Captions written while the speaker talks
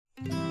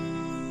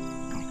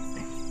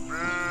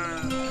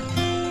Hello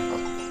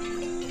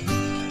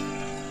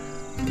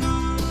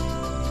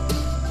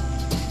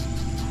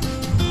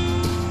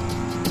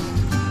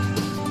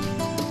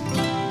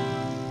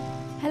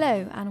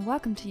and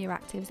welcome to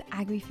Euractiv's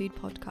Agri-Food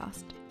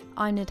podcast.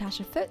 I'm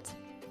Natasha Foote.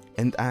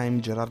 And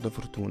I'm Gerardo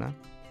Fortuna.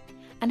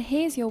 And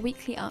here's your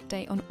weekly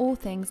update on all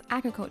things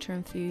agriculture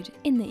and food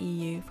in the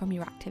EU from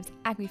Euractiv's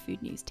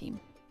Agri-Food news team.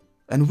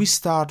 And we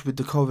start with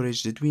the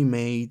coverage that we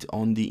made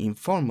on the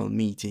informal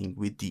meeting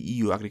with the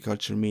EU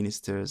agriculture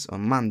ministers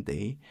on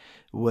Monday,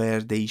 where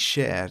they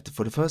shared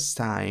for the first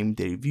time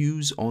their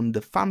views on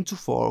the Farm to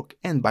Fork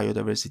and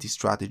biodiversity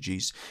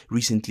strategies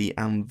recently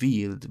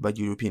unveiled by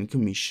the European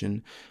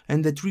Commission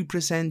and that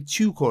represent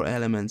two core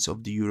elements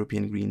of the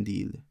European Green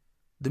Deal.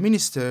 The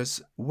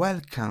ministers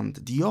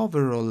welcomed the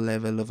overall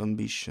level of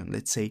ambition,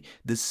 let's say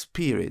the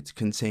spirit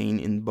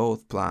contained in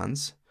both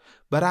plans,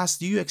 but asked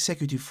the EU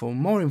executive for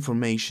more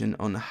information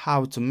on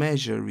how to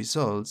measure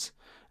results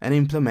and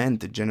implement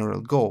the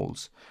general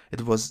goals.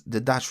 It was the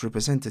Dutch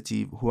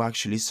representative who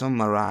actually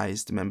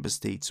summarized the member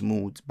states'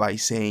 mood by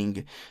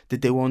saying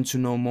that they want to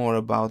know more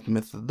about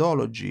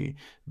methodology,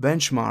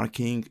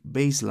 benchmarking,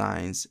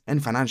 baselines,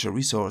 and financial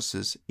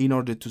resources in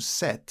order to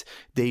set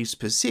their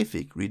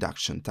specific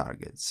reduction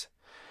targets.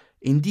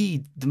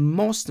 Indeed, the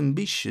most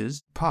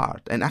ambitious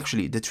part, and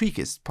actually the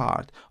trickiest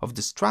part of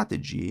the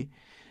strategy,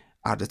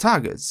 are the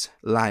targets,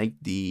 like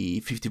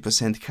the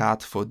 50%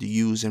 cut for the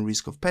use and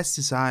risk of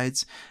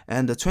pesticides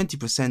and the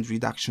 20%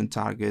 reduction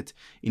target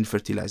in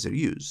fertilizer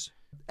use.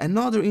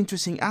 Another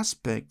interesting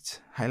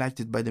aspect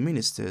highlighted by the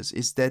ministers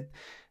is that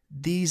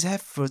these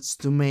efforts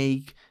to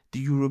make the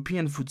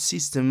European food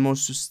system more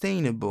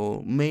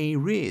sustainable may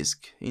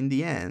risk, in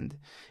the end,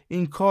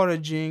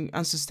 encouraging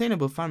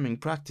unsustainable farming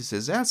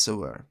practices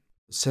elsewhere.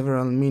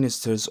 Several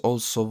ministers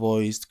also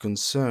voiced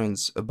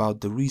concerns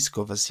about the risk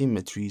of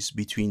asymmetries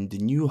between the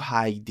new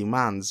high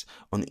demands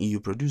on EU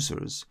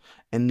producers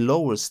and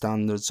lower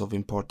standards of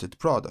imported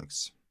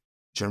products.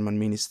 German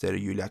Minister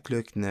Julia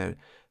Klöckner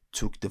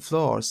took the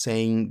floor,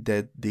 saying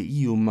that the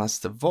EU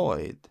must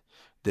avoid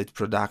that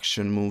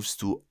production moves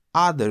to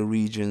other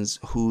regions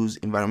whose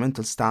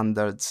environmental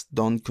standards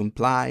don't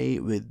comply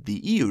with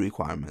the EU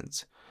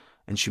requirements.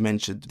 And she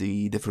mentioned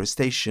the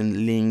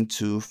deforestation linked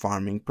to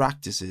farming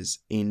practices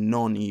in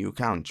non-EU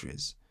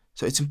countries.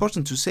 So it's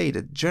important to say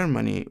that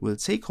Germany will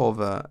take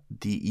over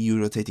the EU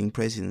rotating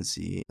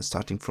presidency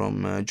starting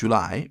from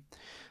July.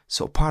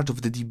 So part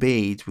of the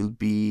debate will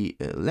be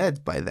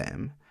led by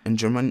them. And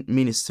German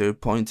minister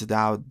pointed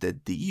out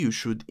that the EU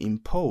should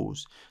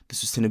impose the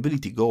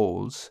sustainability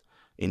goals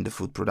in the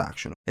food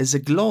production as a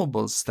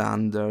global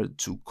standard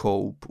to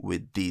cope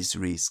with these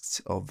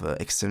risks of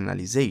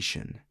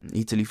externalization.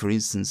 Italy, for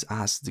instance,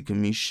 asked the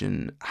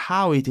Commission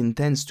how it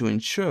intends to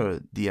ensure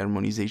the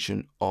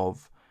harmonization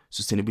of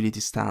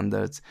sustainability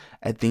standards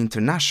at the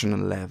international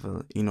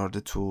level in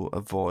order to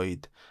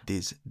avoid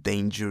this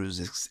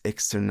dangerous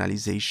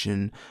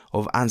externalization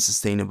of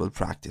unsustainable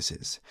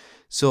practices.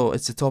 So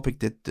it's a topic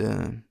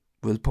that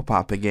will pop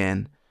up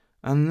again.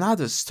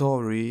 Another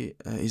story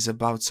is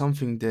about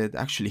something that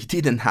actually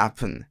didn't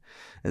happen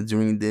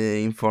during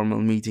the informal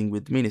meeting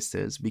with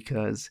ministers,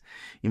 because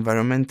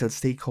environmental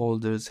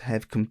stakeholders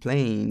have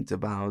complained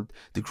about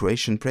the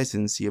Croatian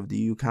presidency of the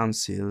EU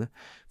Council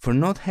for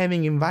not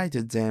having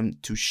invited them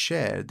to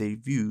share their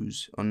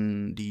views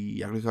on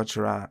the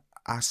agricultural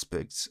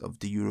aspects of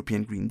the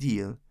European Green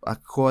Deal. A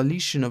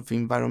coalition of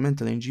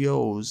environmental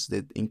NGOs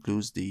that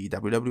includes the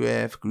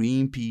WWF,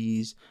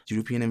 Greenpeace,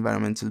 European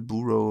Environmental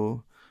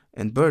Bureau,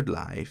 and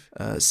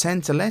BirdLife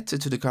sent a letter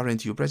to the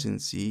current EU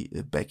presidency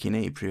back in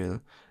April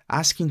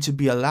asking to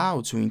be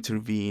allowed to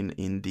intervene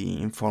in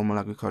the informal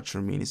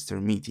agriculture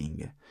minister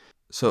meeting.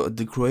 So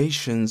the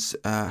Croatians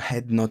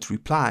had not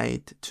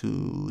replied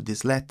to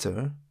this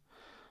letter.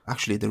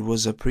 Actually, there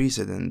was a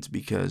precedent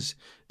because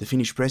the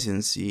Finnish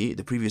presidency,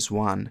 the previous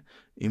one,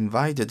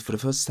 invited for the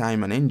first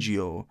time an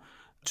NGO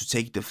to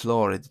take the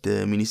floor at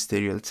the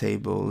ministerial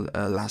table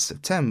last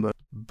September,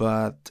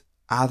 but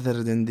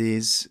other than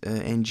this,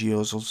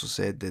 NGOs also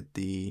said that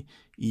the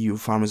EU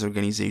Farmers'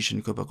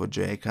 Organization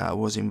Copa-Cogeca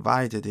was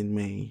invited in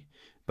May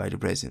by the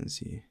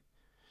presidency.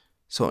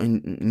 So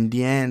in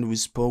the end, we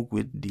spoke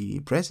with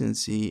the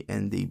presidency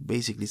and they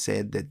basically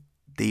said that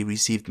they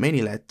received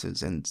many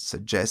letters and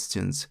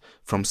suggestions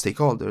from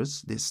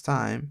stakeholders this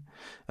time,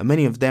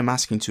 many of them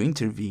asking to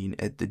intervene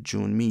at the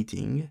June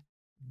meeting.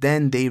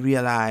 Then they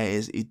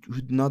realized it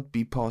would not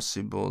be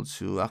possible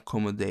to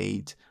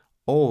accommodate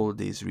all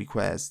these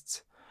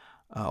requests,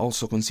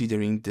 also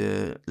considering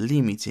the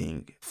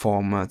limiting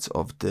format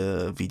of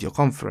the video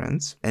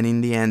conference. And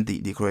in the end,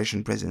 the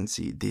Croatian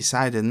presidency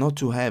decided not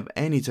to have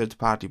any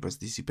third-party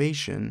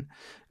participation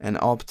and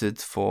opted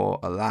for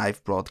a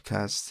live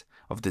broadcast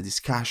of the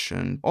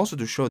discussion, also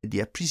to show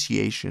the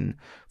appreciation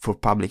for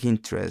public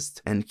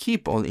interest and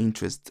keep all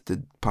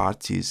interested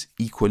parties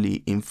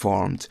equally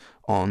informed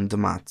on the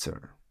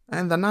matter.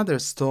 And another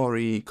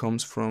story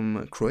comes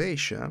from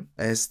Croatia,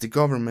 as the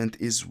government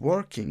is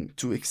working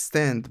to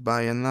extend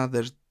by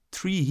another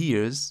 3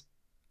 years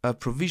a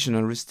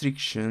provisional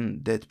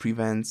restriction that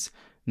prevents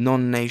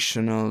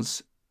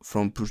non-nationals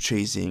from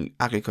purchasing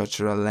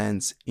agricultural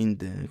lands in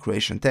the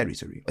Croatian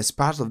territory. As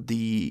part of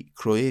the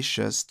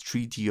Croatia's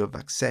Treaty of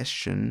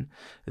Accession,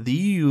 the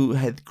EU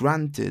had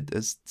granted a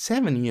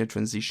 7-year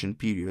transition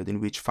period in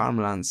which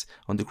farmlands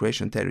on the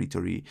Croatian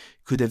territory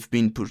could have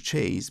been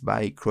purchased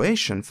by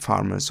Croatian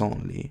farmers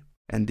only.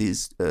 And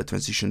this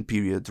transition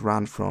period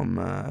ran from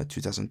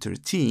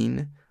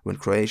 2013, when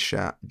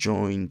Croatia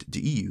joined the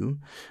EU,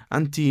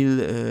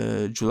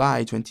 until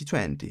July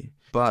 2020.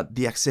 But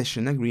the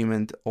accession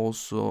agreement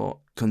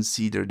also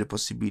considered the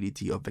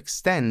possibility of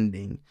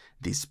extending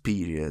this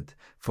period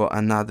for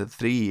another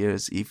 3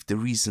 years if the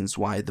reasons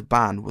why the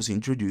ban was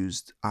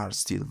introduced are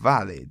still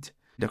valid.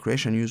 The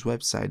Croatian news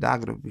website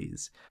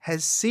Agrobiz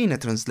has seen a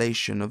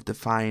translation of the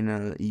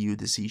final EU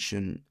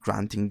decision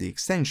granting the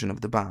extension of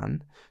the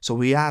ban, so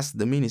we asked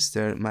the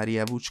minister,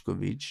 Marija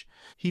Vučković,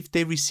 if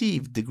they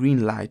received the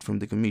green light from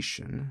the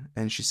Commission,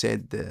 and she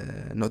said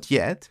not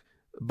yet.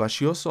 But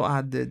she also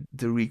added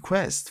the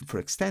request for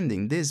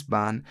extending this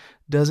ban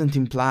doesn't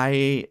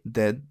imply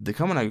that the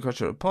Common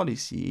Agricultural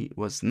Policy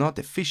was not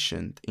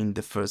efficient in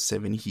the first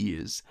 7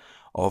 years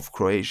of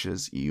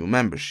Croatia's EU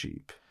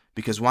membership.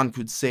 Because one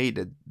could say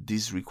that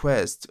this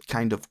request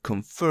kind of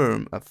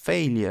confirmed a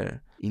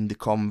failure in the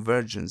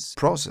convergence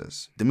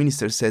process. The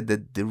minister said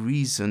that the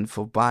reason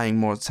for buying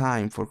more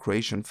time for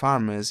Croatian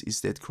farmers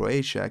is that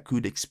Croatia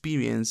could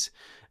experience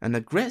an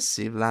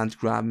aggressive land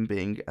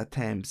grabbing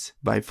attempts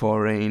by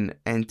foreign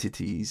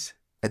entities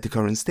at the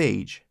current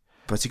stage,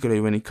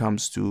 particularly when it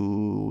comes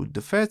to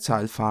the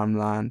fertile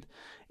farmland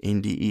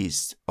in the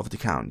east of the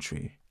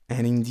country.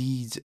 And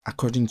indeed,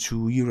 according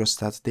to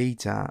Eurostat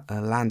data,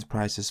 land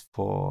prices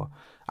for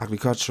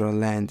agricultural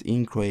land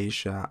in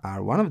Croatia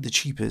are one of the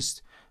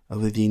cheapest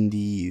within the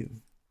EU.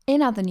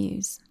 In other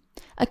news,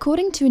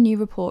 according to a new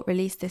report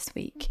released this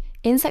week,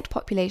 insect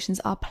populations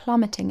are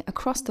plummeting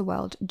across the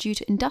world due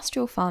to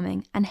industrial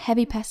farming and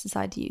heavy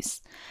pesticide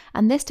use,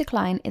 and this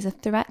decline is a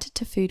threat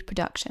to food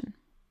production.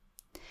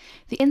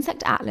 The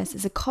Insect Atlas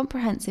is a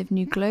comprehensive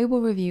new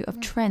global review of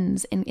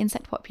trends in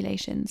insect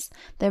populations,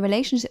 their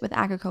relationship with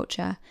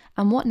agriculture,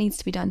 and what needs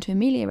to be done to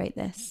ameliorate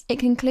this. It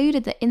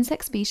concluded that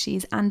insect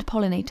species and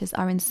pollinators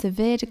are in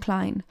severe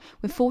decline,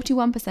 with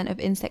 41%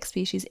 of insect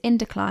species in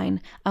decline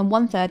and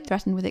 1/3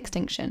 threatened with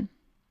extinction.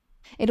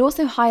 It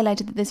also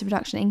highlighted that this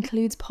reduction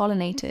includes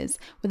pollinators,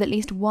 with at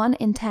least 1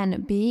 in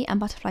 10 bee and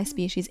butterfly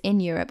species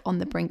in Europe on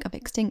the brink of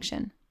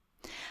extinction.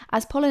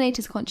 As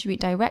pollinators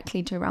contribute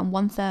directly to around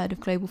 1/3 of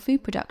global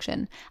food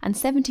production, and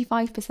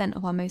 75%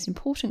 of our most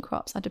important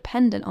crops are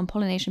dependent on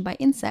pollination by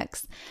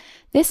insects,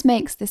 this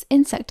makes this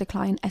insect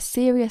decline a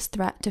serious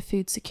threat to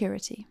food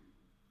security.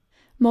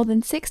 More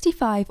than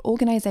 65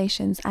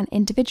 organisations and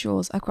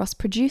individuals across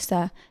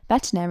producer,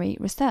 veterinary,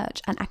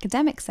 research and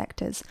academic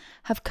sectors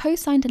have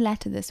co-signed a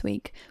letter this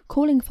week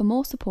calling for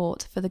more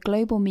support for the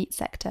global meat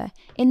sector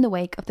in the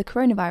wake of the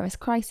coronavirus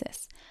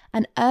crisis,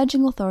 and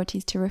urging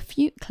authorities to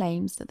refute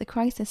claims that the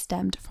crisis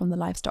stemmed from the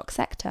livestock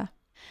sector.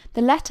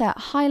 The letter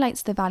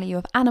highlights the value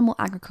of animal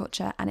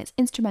agriculture and its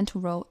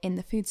instrumental role in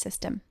the food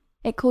system.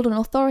 It called on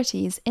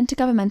authorities,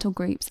 intergovernmental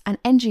groups and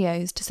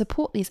NGOs to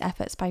support these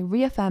efforts by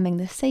reaffirming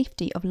the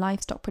safety of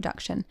livestock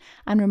production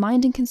and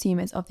reminding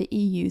consumers of the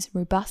EU's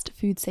robust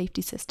food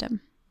safety system.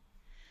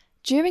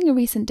 During a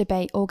recent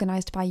debate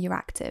organised by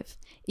Euractiv,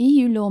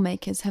 EU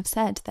lawmakers have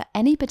said that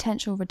any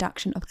potential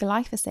reduction of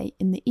glyphosate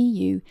in the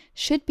EU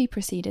should be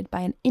preceded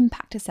by an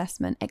impact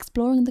assessment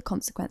exploring the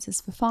consequences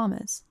for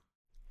farmers.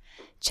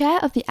 Chair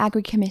of the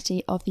Agri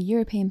Committee of the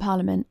European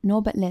Parliament,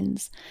 Norbert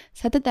Linz,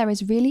 said that there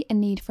is really a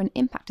need for an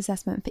impact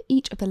assessment for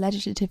each of the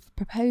legislative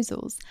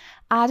proposals,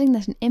 adding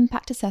that an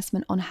impact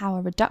assessment on how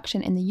a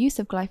reduction in the use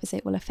of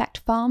glyphosate will affect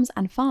farms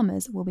and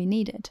farmers will be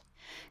needed.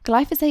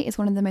 Glyphosate is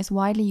one of the most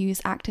widely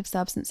used active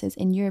substances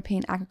in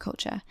European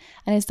agriculture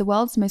and is the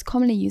world's most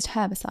commonly used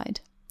herbicide.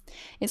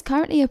 It's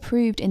currently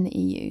approved in the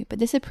EU, but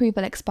this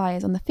approval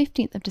expires on the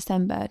 15th of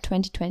December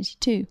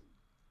 2022.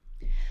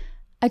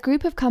 A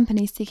group of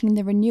companies seeking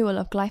the renewal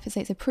of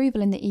glyphosate's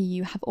approval in the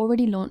EU have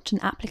already launched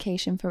an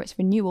application for its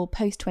renewal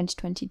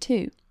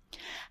post-2022.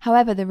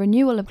 However, the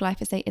renewal of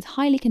glyphosate is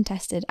highly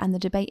contested and the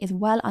debate is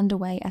well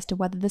underway as to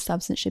whether the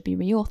substance should be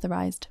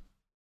reauthorised.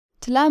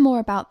 To learn more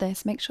about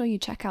this, make sure you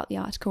check out the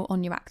article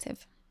on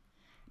Euractiv.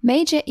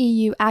 Major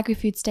EU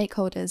agri-food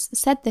stakeholders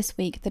said this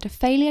week that a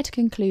failure to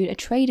conclude a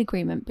trade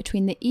agreement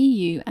between the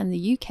EU and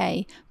the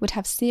UK would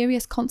have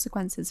serious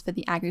consequences for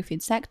the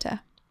agri-food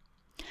sector.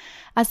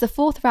 As the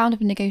fourth round of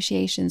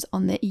negotiations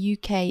on the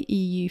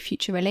UK-EU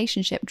future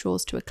relationship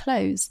draws to a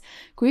close,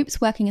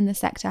 groups working in the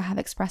sector have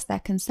expressed their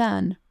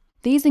concern.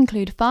 These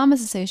include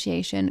Farmers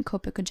Association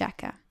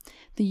Kopy-Kožecha,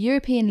 the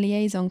European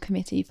Liaison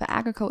Committee for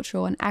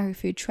Agricultural and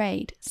Agri-Food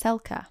Trade,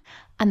 CELCA,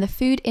 and the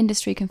Food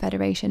Industry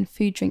Confederation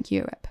Food Drink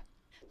Europe.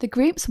 The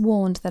groups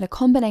warned that a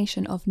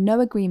combination of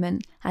no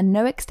agreement and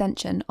no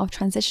extension of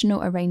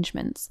transitional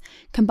arrangements,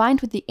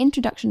 combined with the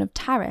introduction of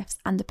tariffs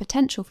and the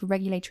potential for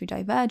regulatory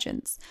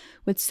divergence,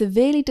 would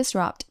severely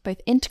disrupt both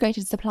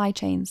integrated supply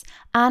chains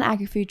and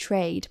agri-food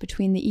trade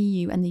between the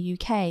EU and the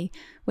UK,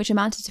 which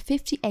amounted to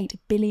 €58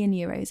 billion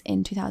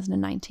in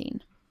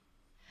 2019.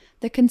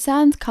 The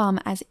concerns come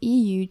as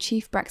EU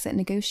chief Brexit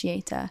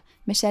negotiator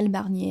Michel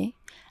Barnier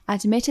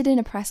admitted in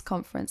a press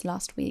conference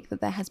last week that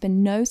there has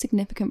been no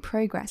significant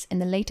progress in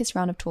the latest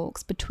round of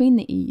talks between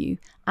the EU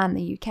and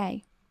the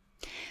UK.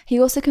 He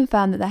also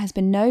confirmed that there has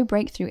been no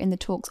breakthrough in the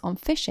talks on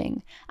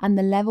fishing and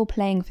the level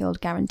playing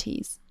field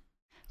guarantees.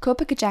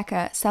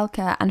 Copa-Cogeca,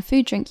 Selca and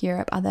Food Drink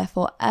Europe are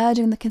therefore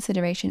urging the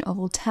consideration of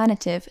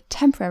alternative,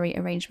 temporary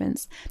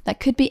arrangements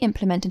that could be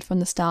implemented from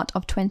the start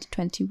of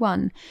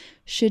 2021,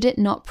 should it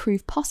not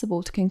prove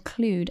possible to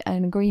conclude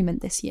an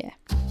agreement this year.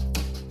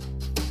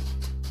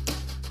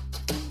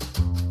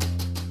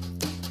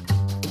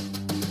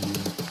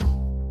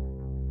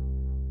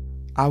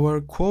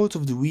 Our quote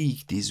of the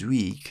week this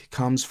week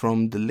comes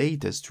from the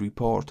latest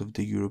report of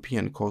the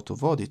European Court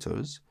of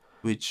Auditors,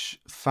 which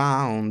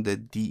found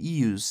that the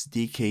EU's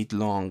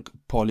decade-long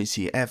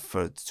policy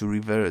effort to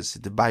reverse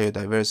the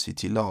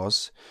biodiversity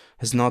loss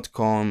has not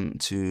come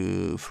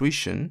to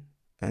fruition,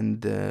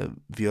 and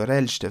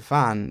Viorel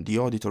Stefan, the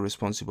auditor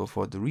responsible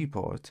for the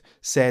report,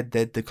 said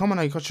that the Common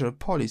Agricultural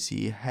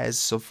Policy has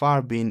so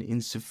far been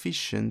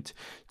insufficient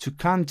to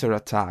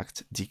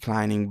counteract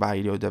declining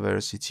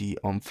biodiversity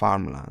on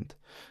farmland,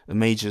 a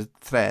major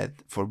threat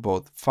for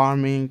both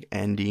farming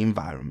and the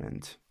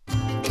environment.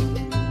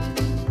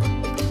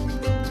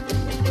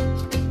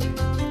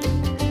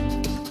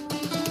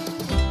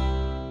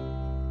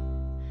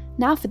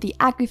 Now for the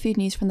agri-food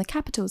news from the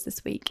capitals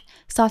this week,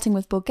 starting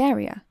with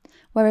Bulgaria,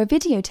 where a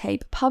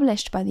videotape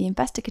published by the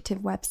investigative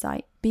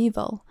website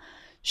Bevel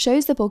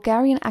shows the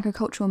Bulgarian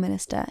agricultural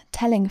minister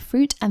telling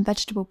fruit and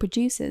vegetable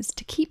producers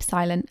to keep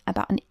silent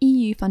about an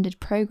EU-funded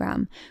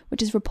programme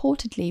which is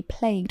reportedly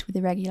plagued with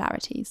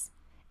irregularities.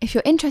 If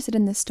you're interested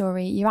in this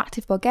story,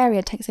 Euractiv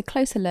Bulgaria takes a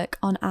closer look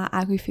on our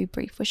agri-food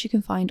brief, which you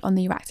can find on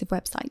the Euractiv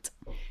website.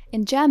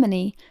 In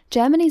Germany,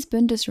 Germany's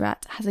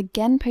Bundesrat has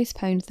again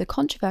postponed the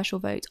controversial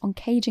vote on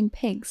caging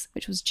pigs,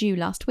 which was due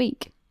last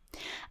week.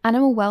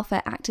 Animal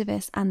welfare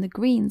activists and the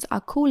Greens are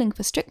calling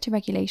for stricter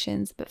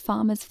regulations, but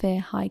farmers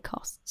fear high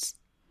costs.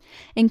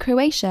 In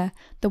Croatia,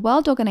 the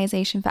World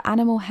Organization for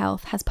Animal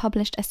Health has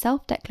published a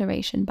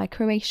self-declaration by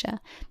Croatia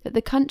that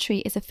the country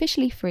is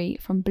officially free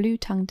from blue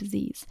tongue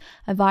disease,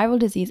 a viral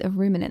disease of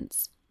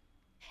ruminants.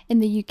 In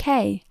the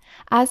UK,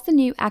 as the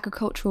new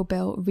agricultural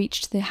bill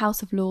reached the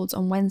House of Lords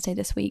on Wednesday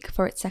this week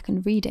for its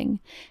second reading,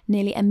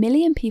 nearly 1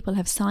 million people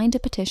have signed a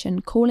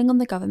petition calling on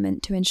the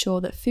government to ensure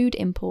that food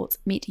imports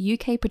meet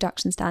UK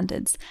production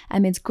standards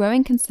amidst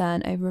growing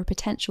concern over a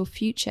potential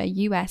future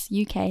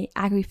US-UK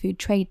agri-food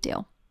trade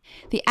deal.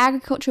 The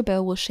agricultural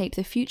bill will shape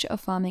the future of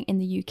farming in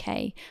the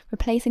UK,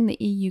 replacing the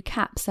EU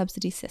CAP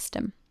subsidy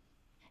system.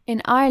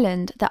 In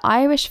Ireland, the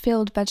Irish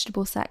field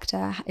vegetable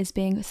sector is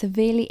being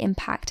severely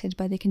impacted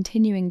by the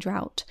continuing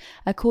drought,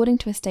 according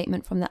to a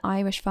statement from the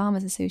Irish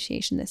Farmers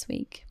Association this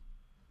week.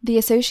 The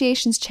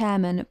association's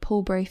chairman,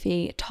 Paul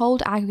Brophy,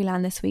 told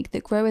Agriland this week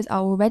that growers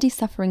are already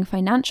suffering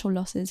financial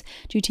losses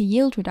due to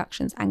yield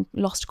reductions and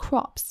lost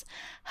crops.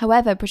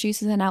 However,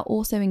 producers are now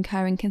also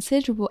incurring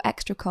considerable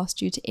extra costs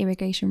due to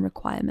irrigation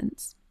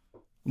requirements.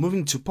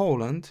 Moving to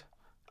Poland,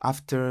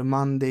 after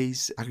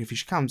Monday's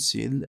Agrifish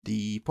Council,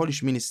 the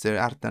Polish minister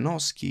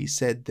Ardanowski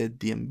said that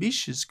the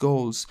ambitious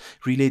goals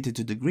related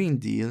to the Green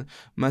Deal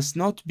must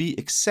not be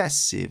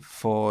excessive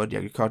for the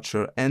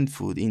agriculture and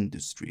food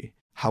industry.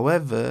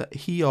 However,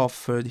 he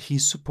offered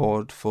his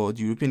support for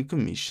the European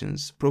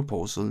Commission's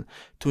proposal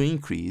to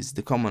increase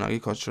the Common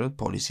Agricultural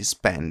Policy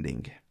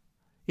spending.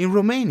 In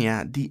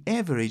Romania, the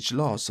average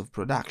loss of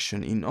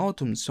production in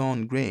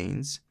autumn-sown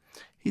grains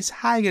is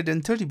higher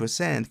than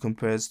 30%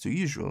 compared to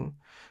usual,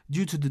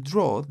 due to the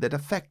drought that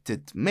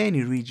affected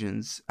many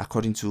regions,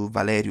 according to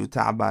Valeriu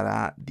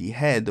Tabara, the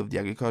head of the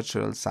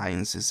Agricultural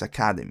Sciences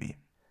Academy.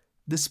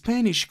 The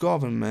Spanish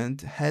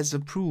government has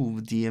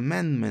approved the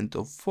amendment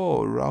of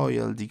 4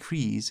 royal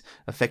decrees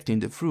affecting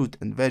the fruit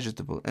and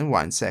vegetable and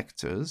wine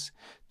sectors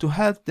to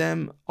help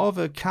them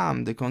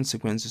overcome the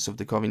consequences of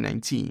the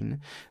COVID-19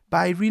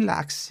 by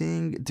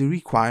relaxing the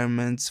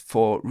requirements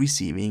for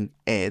receiving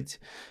aid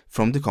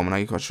from the Common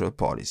Agricultural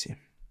Policy.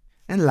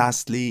 And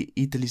lastly,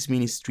 Italy's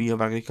Ministry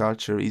of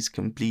Agriculture is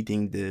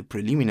completing the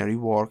preliminary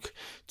work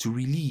to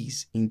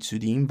release into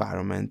the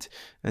environment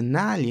an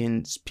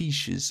alien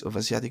species of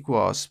Asiatic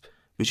wasp,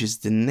 which is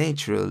the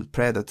natural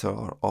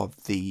predator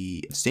of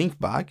the stink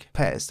bug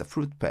pest, a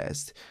fruit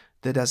pest,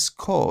 that has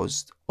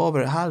caused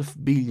over €500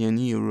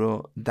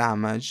 million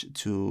damage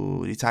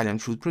to Italian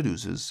fruit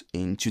producers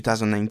in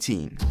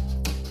 2019.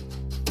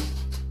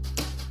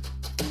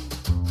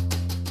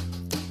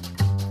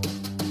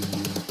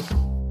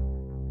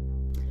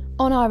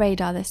 On our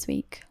radar this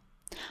week.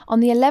 On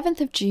the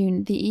 11th of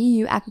June, the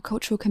EU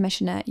Agricultural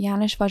Commissioner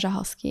Janusz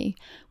Wojciechowski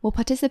will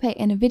participate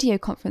in a video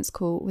conference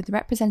call with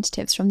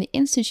representatives from the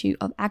Institute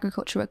of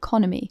Agricultural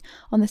Economy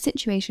on the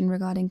situation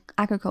regarding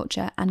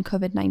agriculture and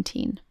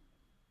COVID-19.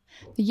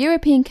 The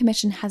European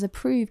Commission has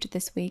approved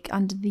this week,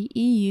 under the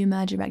EU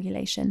merger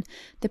regulation,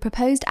 the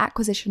proposed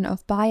acquisition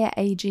of Bayer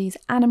AG's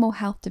Animal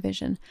Health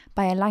division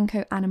by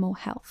Elanco Animal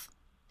Health.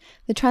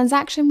 The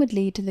transaction would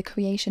lead to the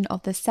creation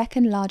of the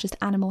second largest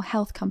animal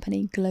health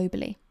company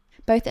globally.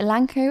 Both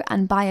Elanco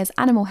and Bayer's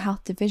animal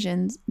health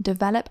divisions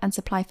develop and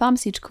supply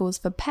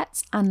pharmaceuticals for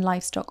pets and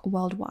livestock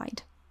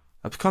worldwide.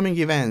 Upcoming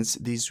events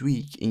this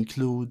week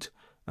include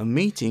a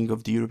meeting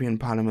of the European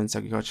Parliament's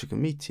Agriculture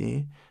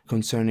Committee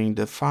concerning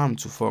the Farm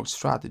to Fork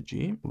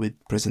strategy, with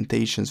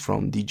presentations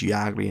from DG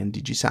Agri and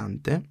DG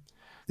Sante.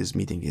 This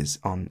meeting is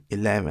on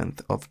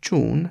 11th of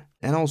June.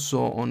 And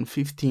also on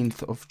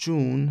 15th of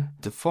June,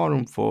 the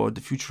Forum for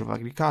the Future of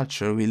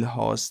Agriculture will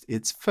host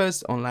its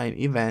first online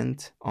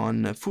event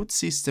on food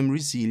system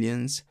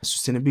resilience,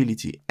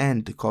 sustainability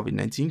and the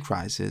COVID-19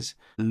 crisis,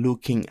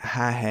 looking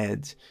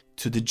ahead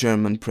to the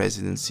German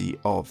presidency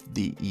of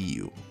the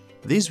EU.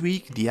 This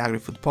week, the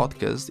AgriFood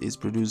podcast is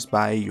produced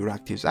by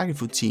Euractiv's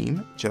AgriFood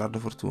team, Gerardo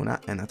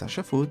Fortuna and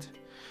Natasha Food,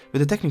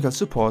 with the technical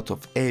support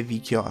of Evi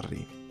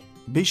Chiorri.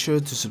 Be sure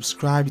to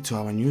subscribe to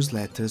our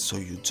newsletter so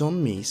you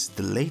don't miss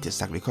the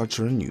latest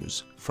agricultural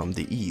news from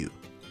the EU.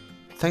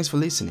 Thanks for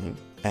listening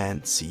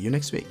and see you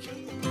next week.